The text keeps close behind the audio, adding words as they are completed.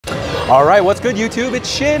All right, what's good YouTube? It's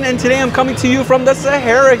Shin, and today I'm coming to you from the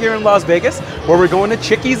Sahara here in Las Vegas, where we're going to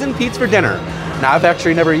Chickie's and Pete's for dinner. Now, I've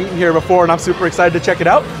actually never eaten here before, and I'm super excited to check it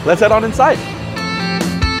out. Let's head on inside.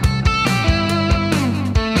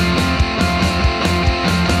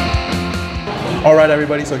 All right,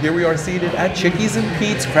 everybody, so here we are seated at Chickie's and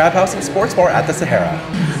Pete's Crab House and Sports Bar at the Sahara.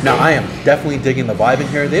 Now, I am definitely digging the vibe in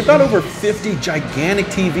here. They've got over 50 gigantic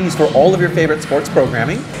TVs for all of your favorite sports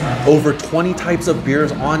programming, over 20 types of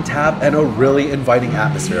beers on tap, and a really inviting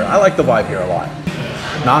atmosphere. I like the vibe here a lot.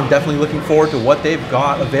 Now, I'm definitely looking forward to what they've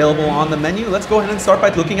got available on the menu. Let's go ahead and start by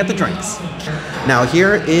looking at the drinks. Now,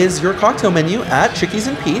 here is your cocktail menu at Chickie's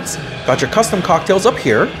and Pete's. Got your custom cocktails up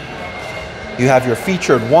here. You have your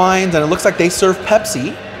featured wines, and it looks like they serve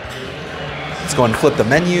Pepsi. Let's go and flip the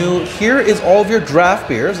menu. Here is all of your draft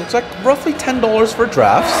beers. Looks like roughly $10 for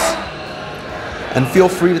drafts. And feel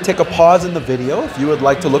free to take a pause in the video if you would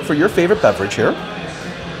like to look for your favorite beverage here.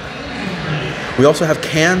 We also have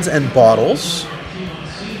cans and bottles.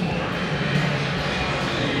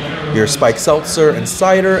 Your spiked seltzer and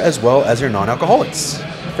cider, as well as your non-alcoholics.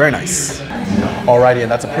 Very nice. Alrighty,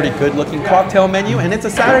 and that's a pretty good looking cocktail menu, and it's a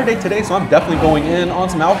Saturday today, so I'm definitely going in on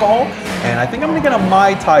some alcohol, and I think I'm gonna get a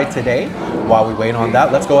Mai Tai today. While we wait on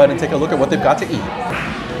that, let's go ahead and take a look at what they've got to eat.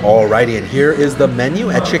 Alrighty, and here is the menu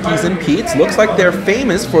at Chickie's and Pete's. Looks like they're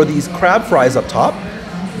famous for these crab fries up top,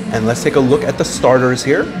 and let's take a look at the starters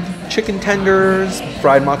here. Chicken tenders,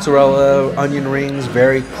 fried mozzarella, onion rings,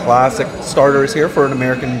 very classic starters here for an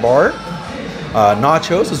American bar.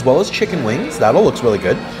 Nachos, as well as chicken wings. That all looks really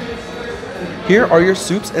good. Here are your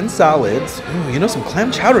soups and salads. Ooh, you know, some clam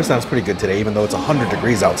chowder sounds pretty good today, even though it's 100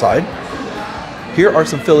 degrees outside. Here are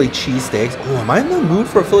some Philly cheesesteaks. Oh, am I in the mood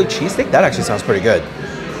for a Philly cheesesteak? That actually sounds pretty good.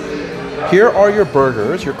 Here are your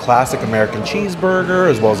burgers, your classic American cheeseburger,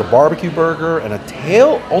 as well as a barbecue burger, and a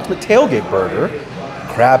ultimate tailgate burger.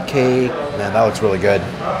 Crab cake, man, that looks really good.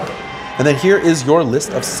 And then here is your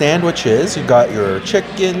list of sandwiches. You got your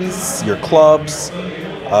chickens, your clubs.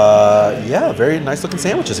 Yeah, very nice looking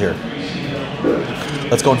sandwiches here.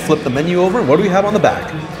 Let's go and flip the menu over. What do we have on the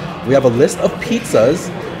back? We have a list of pizzas.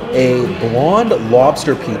 A blonde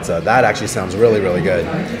lobster pizza. That actually sounds really, really good.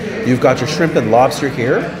 You've got your shrimp and lobster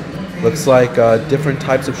here. Looks like different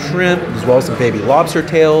types of shrimp, as well as some baby lobster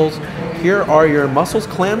tails. Here are your mussels,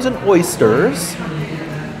 clams, and oysters.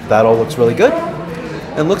 That all looks really good.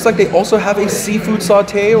 And looks like they also have a seafood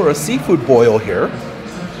saute or a seafood boil here.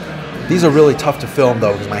 These are really tough to film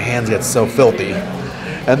though, because my hands get so filthy.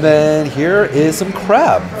 And then here is some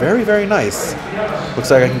crab. Very, very nice.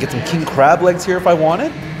 Looks like I can get some king crab legs here if I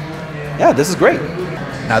wanted. Yeah, this is great.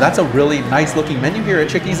 Now that's a really nice looking menu here at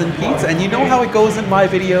Chickie's and Pete's, and you know how it goes in my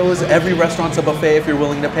videos. Every restaurant's a buffet if you're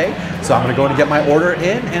willing to pay. So I'm gonna go and get my order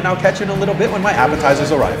in, and I'll catch you in a little bit when my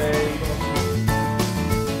appetizers arrive.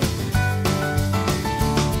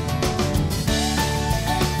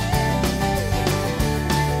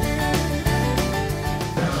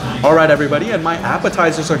 All right, everybody, and my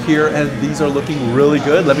appetizers are here, and these are looking really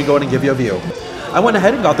good. Let me go ahead and give you a view. I went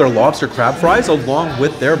ahead and got their lobster crab fries along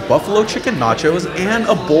with their buffalo chicken nachos and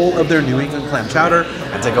a bowl of their New England clam chowder.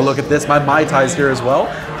 And take a look at this, my Mai Tais here as well.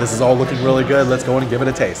 This is all looking really good. Let's go ahead and give it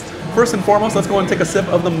a taste. First and foremost, let's go and take a sip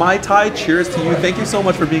of the Mai Tai. Cheers to you. Thank you so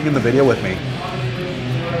much for being in the video with me.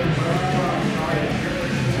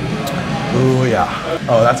 Ooh, yeah.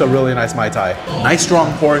 Oh, that's a really nice Mai Tai. Nice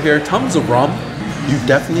strong pour here, tons of rum. You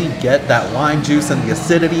definitely get that lime juice and the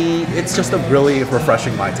acidity. It's just a really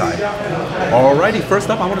refreshing Mai Tai. Alrighty,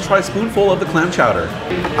 first up, I want to try a spoonful of the clam chowder.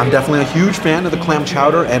 I'm definitely a huge fan of the clam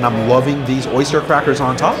chowder, and I'm loving these oyster crackers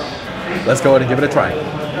on top. Let's go ahead and give it a try.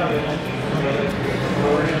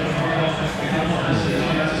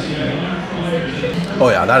 Oh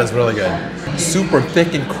yeah, that is really good. Super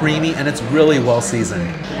thick and creamy, and it's really well seasoned.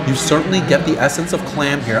 You certainly get the essence of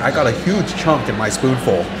clam here. I got a huge chunk in my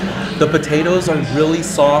spoonful. The potatoes are really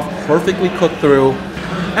soft, perfectly cooked through,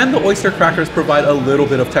 and the oyster crackers provide a little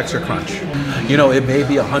bit of texture crunch. You know, it may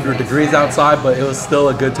be 100 degrees outside, but it was still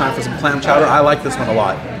a good time for some clam chowder. I like this one a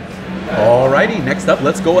lot. Alrighty, next up,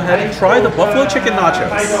 let's go ahead and try the buffalo chicken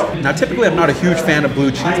nachos. Now, typically I'm not a huge fan of blue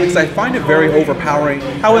cheese because I find it very overpowering.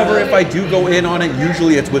 However, if I do go in on it,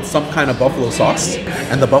 usually it's with some kind of buffalo sauce.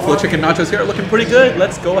 And the buffalo chicken nachos here are looking pretty good.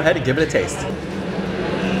 Let's go ahead and give it a taste.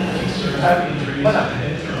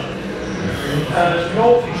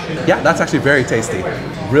 Yeah, that's actually very tasty.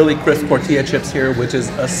 Really crisp tortilla chips here, which is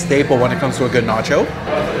a staple when it comes to a good nacho.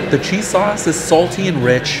 The cheese sauce is salty and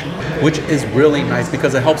rich, which is really nice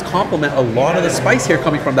because it helps complement a lot of the spice here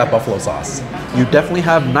coming from that buffalo sauce. You definitely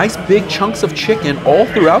have nice big chunks of chicken all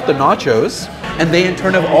throughout the nachos. and they in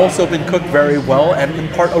turn have also been cooked very well and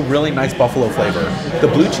impart a really nice buffalo flavor. The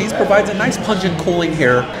blue cheese provides a nice pungent cooling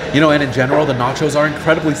here, and in general, the nachos are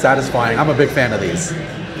incredibly satisfying. I'm a big fan of these.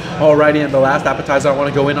 Alrighty, and the last appetizer I want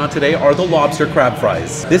to go in on today are the lobster crab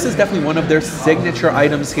fries. This is definitely one of their signature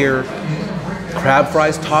items here. Crab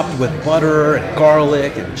fries topped with butter and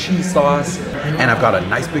garlic and cheese sauce. And I've got a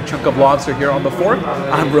nice big chunk of lobster here on the fork.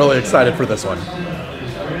 I'm really excited for this one.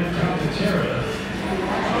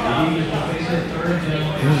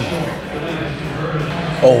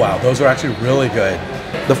 Oh wow, those are actually really good.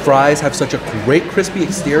 The fries have such a great crispy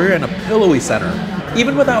exterior and a pillowy center.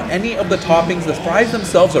 Even without any of the toppings, the fries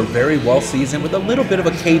themselves are very well seasoned with a little bit of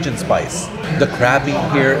a Cajun spice. The crab meat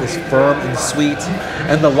here is firm and sweet,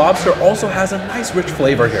 and the lobster also has a nice rich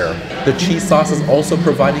flavor here. The cheese sauce is also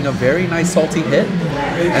providing a very nice salty hit,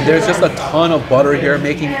 and there's just a ton of butter here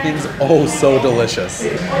making things oh so delicious.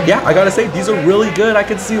 Yeah, I gotta say, these are really good. I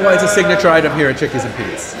can see why it's a signature item here at Chickies and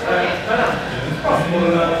Pete's.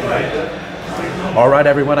 Alright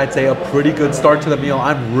everyone, I'd say a pretty good start to the meal.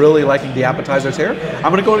 I'm really liking the appetizers here.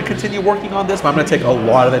 I'm going to go and continue working on this, but I'm going to take a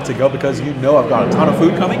lot of it to go because I've got a ton of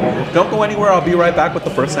food coming. Don't go anywhere, I'll be right back with the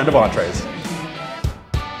first set of entrees.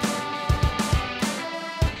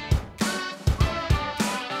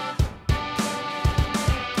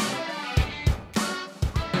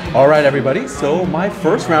 Alright everybody, so my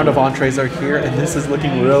first round of entrees are here and this is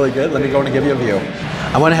looking really good. Let me go and give you a view.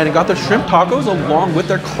 I went ahead and got the shrimp tacos along with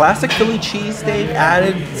their classic Philly cheesesteak,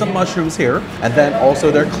 added some mushrooms here, and then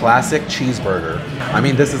also their classic cheeseburger. I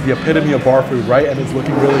mean, this is the epitome of bar food, right? And it's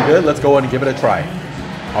looking really good. Let's go ahead and give it a try.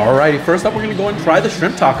 Alrighty, first up we're gonna go and try the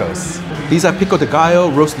shrimp tacos. These have pico de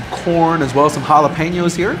gallo, roasted corn, as well as some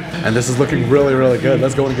jalapenos here. And this is looking really, really good.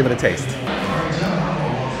 Let's go and give it a taste.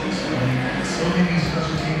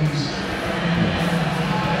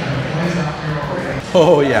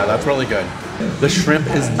 Oh yeah, that's really good. The shrimp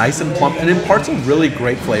is nice and plump and imparts a really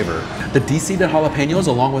great flavor. The de-seeded jalapenos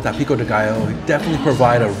along with that pico de gallo definitely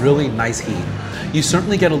provide a really nice heat. You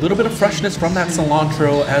certainly get a little bit of freshness from that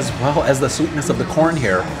cilantro as well as the sweetness of the corn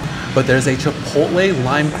here. But there's a chipotle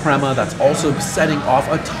lime crema that's also setting off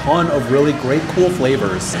a ton of really great cool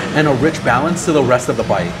flavors and a rich balance to the rest of the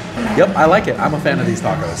bite. Yep, I like it. I'm a fan of these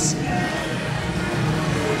tacos.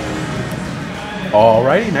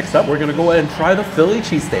 Alrighty, next up we're gonna go ahead and try the Philly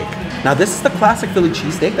cheesesteak. Now this is the classic Philly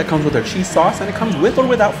cheesesteak that comes with their cheese sauce and it comes with or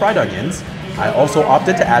without fried onions. I also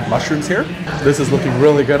opted to add mushrooms here. This is looking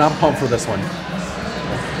really good. I'm pumped for this one.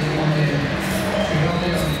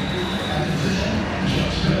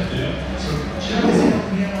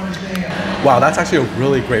 Wow, that's actually a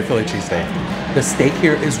really great Philly cheesesteak. The steak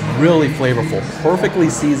here is really flavorful, perfectly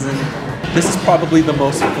seasoned. This is probably the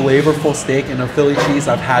most flavorful steak in a Philly cheese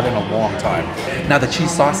I've had in a long time. Now the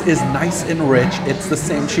cheese sauce is nice and rich. It's the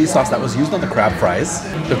same cheese sauce that was used on the crab fries.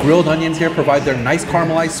 The grilled onions here provide their nice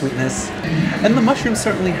caramelized sweetness. And the mushrooms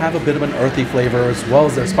certainly have a bit of an earthy flavor as well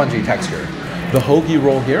as their spongy texture. The hoagie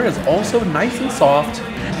roll here is also nice and soft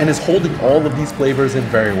and is holding all of these flavors in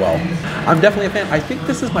very well. I'm definitely a fan. I think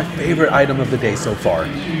this is my favorite item of the day so far.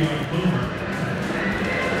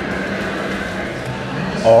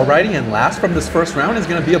 Alrighty, and last from this first round is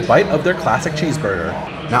gonna be a bite of their classic cheeseburger.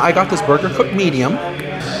 Now I got this burger cooked medium,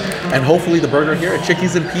 and hopefully the burger here at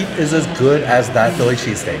Chickies and Pete is as good as that Philly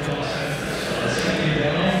cheesesteak.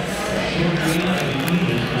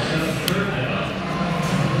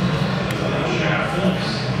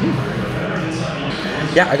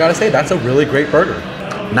 Yeah, I gotta say, that's a really great burger.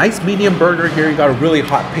 Nice medium burger here, you got a really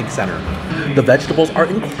hot pink center. The vegetables are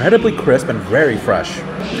incredibly crisp and very fresh.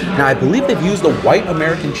 Now I believe they've used a white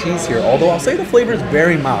American cheese here, although I'll say the flavor is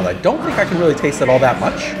very mild. I don't think I can really taste it all that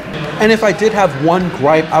much. And if I did have one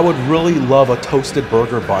gripe, I would really love a toasted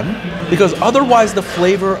burger bun, because otherwise the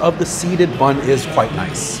flavor of the seeded bun is quite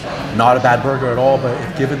nice. Not a bad burger at all, but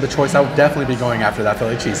if given the choice, I would definitely be going after that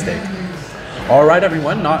Philly cheesesteak. Alright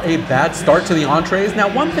everyone, not a bad start to the entrees. Now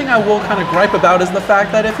one thing I will kind of gripe about is the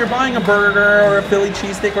fact that if you're buying a burger or a Philly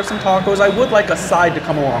cheesesteak or some tacos, I would like a side to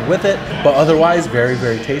come along with it, but otherwise very,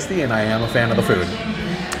 very tasty and I am a fan of the food.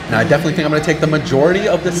 Now I definitely think I'm going to take the majority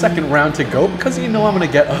of the second round to go because I'm going to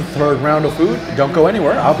get a third round of food. Don't go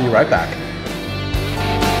anywhere, I'll be right back.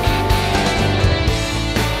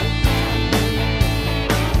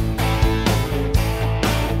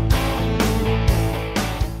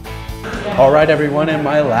 Alright everyone, and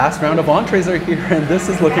my last round of entrees are here and this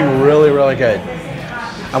is looking really, really good.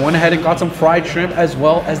 I went ahead and got some fried shrimp as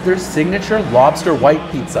well as their signature lobster white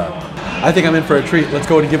pizza. I think I'm in for a treat. Let's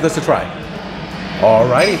go ahead and give this a try.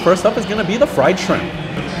 Alrighty, first up is going to be the fried shrimp.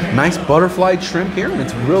 Nice butterflied shrimp here and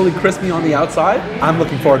it's really crispy on the outside. I'm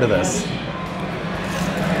looking forward to this.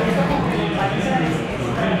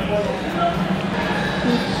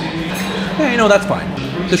 you know, that's fine.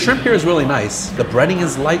 The shrimp here is really nice. The breading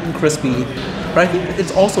is light and crispy, but I think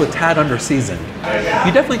it's also a tad under seasoned.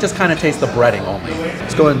 You definitely just kind of taste the breading only.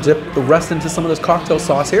 Let's go and dip the rest into some of this cocktail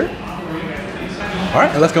sauce here. All right,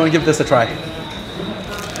 and let's go and give this a try.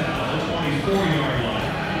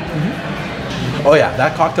 Oh yeah,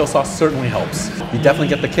 that cocktail sauce certainly helps. You definitely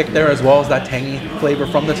get the kick there as well as that tangy flavor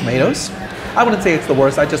from the tomatoes. I wouldn't say it's the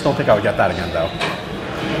worst, I just don't think I would get that again though.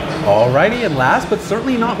 Alrighty, and last but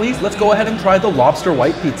certainly not least, let's go ahead and try the lobster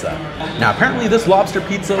white pizza. Now apparently this lobster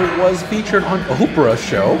pizza was featured on Oprah's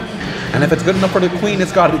show, and if it's good enough for the queen,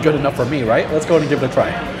 it's gotta be good enough for me, right? Let's go ahead and give it a try.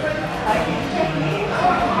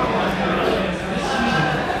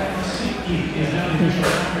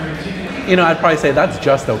 You know, I'd probably say that's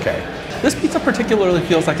just okay. This pizza particularly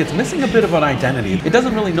feels like it's missing a bit of an identity. It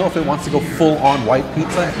doesn't really know if it wants to go full-on white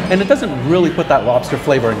pizza, and it doesn't really put that lobster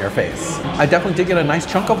flavor in your face. I definitely did get a nice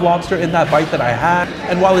chunk of lobster in that bite that I had,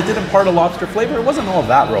 and while it did impart a lobster flavor, it wasn't all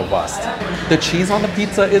that robust. The cheese on the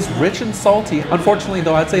pizza is rich and salty. Unfortunately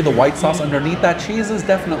though, I'd say the white sauce underneath that cheese is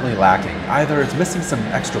definitely lacking. Either it's missing some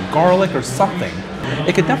extra garlic or something.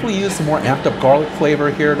 It could definitely use some more amped up garlic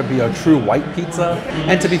flavor here to be a true white pizza.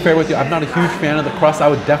 And to be fair with you, I'm not a huge fan of the crust. I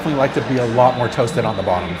would definitely like to be a lot more toasted on the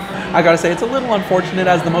bottom. I gotta say, it's a little unfortunate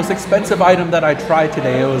as the most expensive item that I tried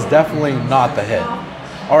today, it was definitely not the hit.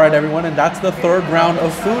 All right, everyone, and that's the third round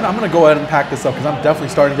of food. I'm gonna go ahead and pack this up because I'm definitely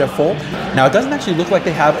starting to get full. Now, it doesn't actually look like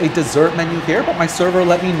they have a dessert menu here, but my server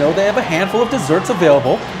let me know they have a handful of desserts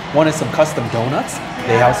available. One is some custom donuts.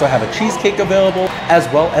 They also have a cheesecake available, as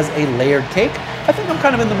well as a layered cake. I think I'm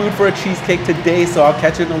kind of in the mood for a cheesecake today, so I'll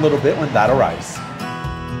catch it in a little bit when that arrives.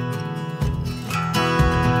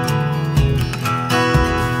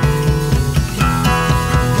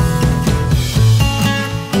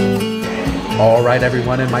 All right,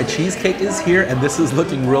 everyone, and my cheesecake is here, and this is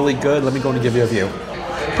looking really good. Let me go and give you a view.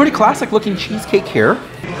 Pretty classic looking cheesecake here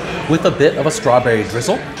with a bit of a strawberry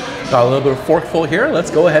drizzle. Got a little bit of forkful here.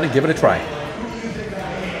 Let's go ahead and give it a try.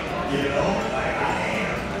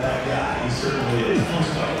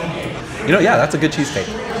 You know, yeah, that's a good cheesecake.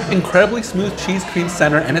 Incredibly smooth cheese cream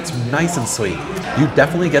center, and it's nice and sweet. You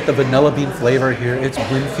definitely get the vanilla bean flavor here. It's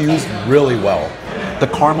infused really well. The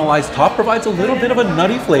caramelized top provides a little bit of a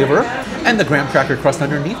nutty flavor, and the graham cracker crust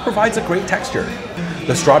underneath provides a great texture.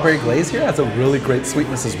 The strawberry glaze here has a really great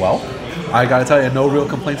sweetness as well. I gotta tell you, no real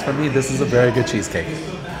complaints from me. This is a very good cheesecake.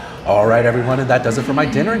 All right, everyone, and that does it for my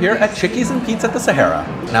dinner here at Chickie's and Pete's at the Sahara.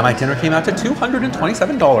 Now, my dinner came out to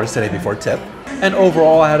 $227 today before tip, and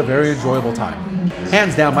overall, I had a very enjoyable time.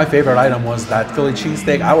 Hands down, my favorite item was that Philly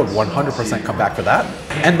cheesesteak. I would 100% come back for that.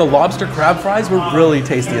 And the lobster crab fries were really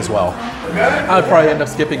tasty as well. I would probably end up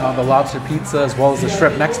skipping on the lobster pizza as well as the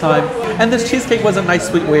shrimp next time. And this cheesecake was a nice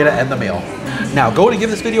sweet way to end the meal. Now, go and give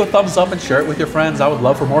this video a thumbs up and share it with your friends. I would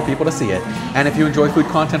love for more people to see it. And if you enjoy food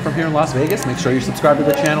content from here in Las Vegas, make sure you subscribe to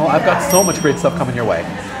the channel. I've got so much great stuff coming your way.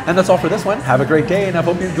 And that's all for this one. Have a great day, and I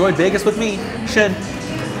hope you enjoyed Vegas with me, Shin.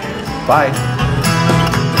 Bye.